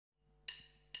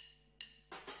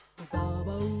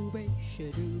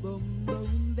shadoo boom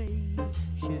boom bay,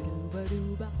 shadoo ba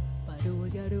doo ba, ba doo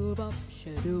ya doo ba,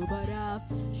 shadoo ba da,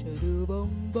 shadoo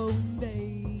boom boom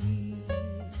bay.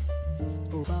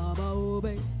 Oh ba ba oh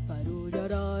bay, ba doo ya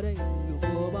da day,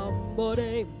 oh ba ba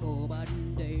day, oh ba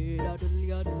day, da doo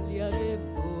ya day,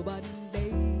 oh ba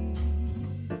day.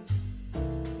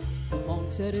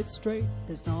 Monk said it straight,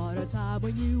 there's not a time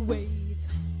when you wait.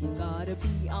 You gotta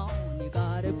be on, you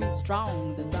gotta be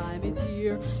strong, the time is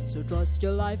here, so trust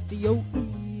your life to your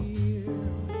ear.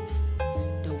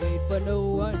 Don't wait for no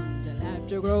one, they'll have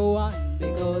to grow on,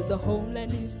 because the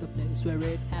homeland is the place where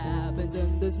it happens,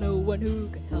 and there's no one who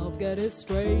can help get it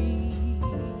straight.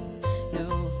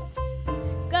 No.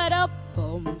 Scud up,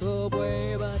 boom, boom,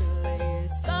 way, but a lay,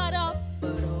 scud up,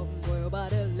 but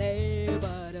a lay,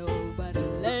 but a lay, but a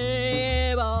lay.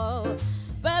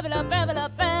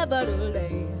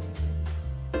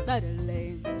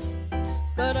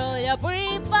 Scuttle ya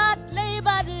breathe, but lay,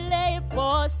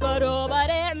 for scuttle, but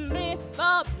every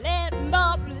bob, let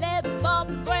bob,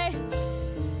 way.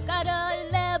 Scuttle,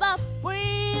 lay, but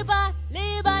breathe,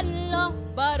 but long,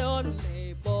 but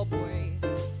only bob way.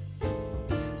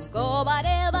 Sco, but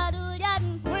ever do ya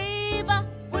breathe,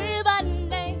 but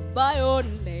lay, by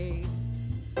only.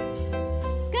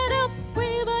 Scuttle,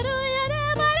 breathe, but do ya,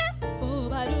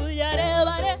 but do ya,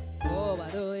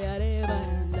 but do ya,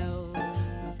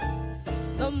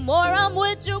 the more I'm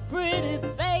with you, pretty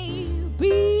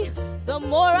baby, the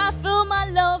more I feel my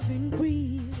loving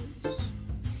breeze.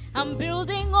 I'm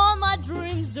building all my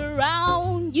dreams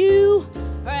around you.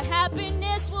 Our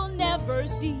happiness will never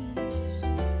cease.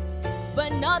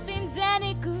 But nothing's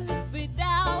any good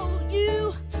without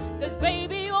you, 'cause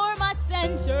baby, you're my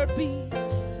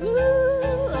centerpiece.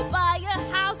 Ooh, I'll buy a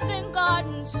house and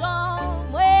garden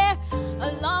somewhere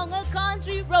along a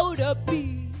country road a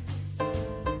piece.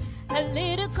 A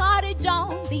little cottage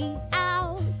on the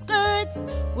outskirts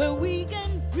where we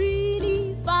can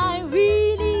really find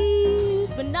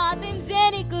release. But nothing's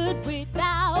any good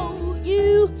without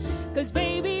you, 'cause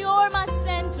baby, you're my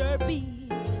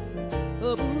centerpiece.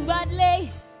 Oh, boo-ba-lay,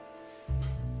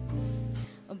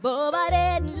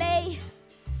 boo-ba-lay,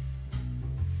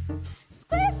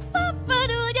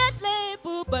 squip-ba-ba-doo-ya-lay,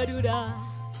 boo-ba-doo-da,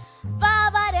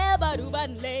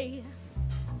 ba-ba-da-ba-doo-ba-lay.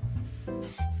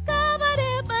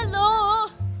 Below.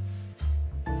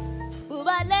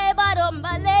 Booba lay bottom,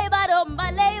 balay bottom,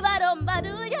 balay bottom,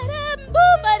 badu yadam,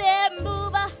 booba dem,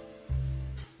 booba.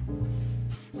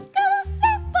 Skaba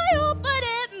lem bayo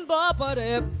badem, baba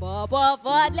dem, baba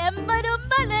vadlem badum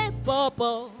balay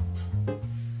baba.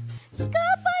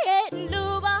 Skaba yet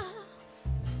luba.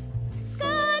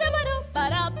 Skada badu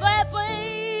bada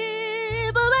baby,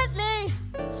 booba lay.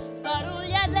 Skadu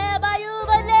yat lay bayu,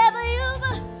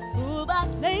 booba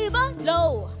lay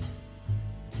low.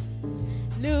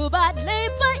 Lubat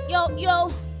labor yo yo,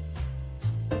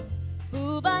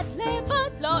 boobat labor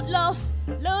low,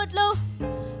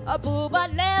 a boobat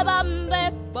labor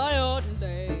back by all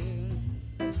day.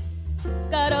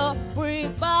 Scada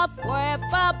breathe up,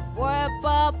 whip up,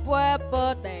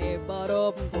 they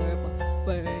bottom whip up,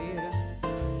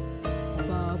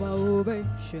 Baba obey,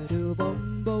 shadoo bum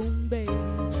bum bay,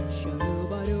 shadoo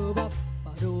badu bop,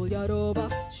 badu yado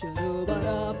bop, shadoo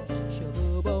badap,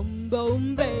 shadoo bum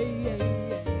bum bay.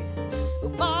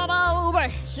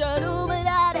 Shadoo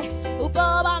badade,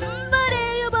 ubaba mbade,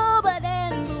 ubaba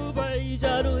den, ubay,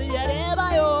 shadoo yade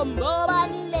bayom, boba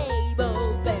label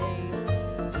bay.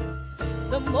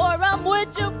 The more I'm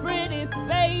with you, pretty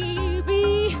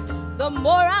baby, the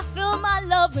more I feel my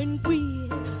love and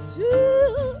breeze.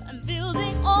 Ooh, I'm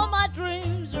building all my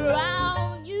dreams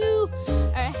around you.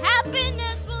 Our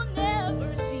happiness will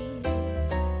never cease.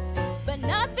 But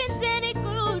nothing's any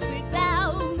good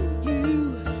without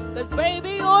you, 'cause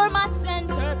baby, you're my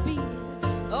centerpiece.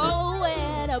 Oh,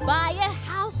 and I'll buy a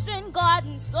house and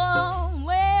garden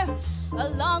somewhere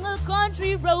along a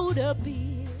country road a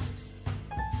piece.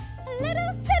 A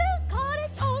little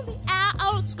cottage on the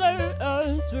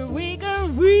outskirts where we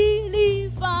can really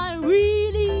find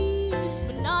release.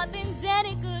 But nothing's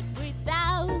any good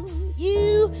without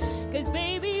you, 'cause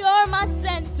baby, you're my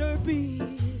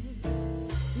centerpiece.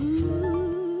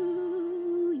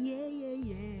 Ooh, yeah, yeah,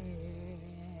 yeah.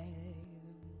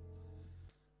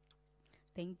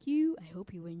 Thank you. I hope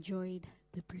you enjoyed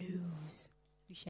the blues.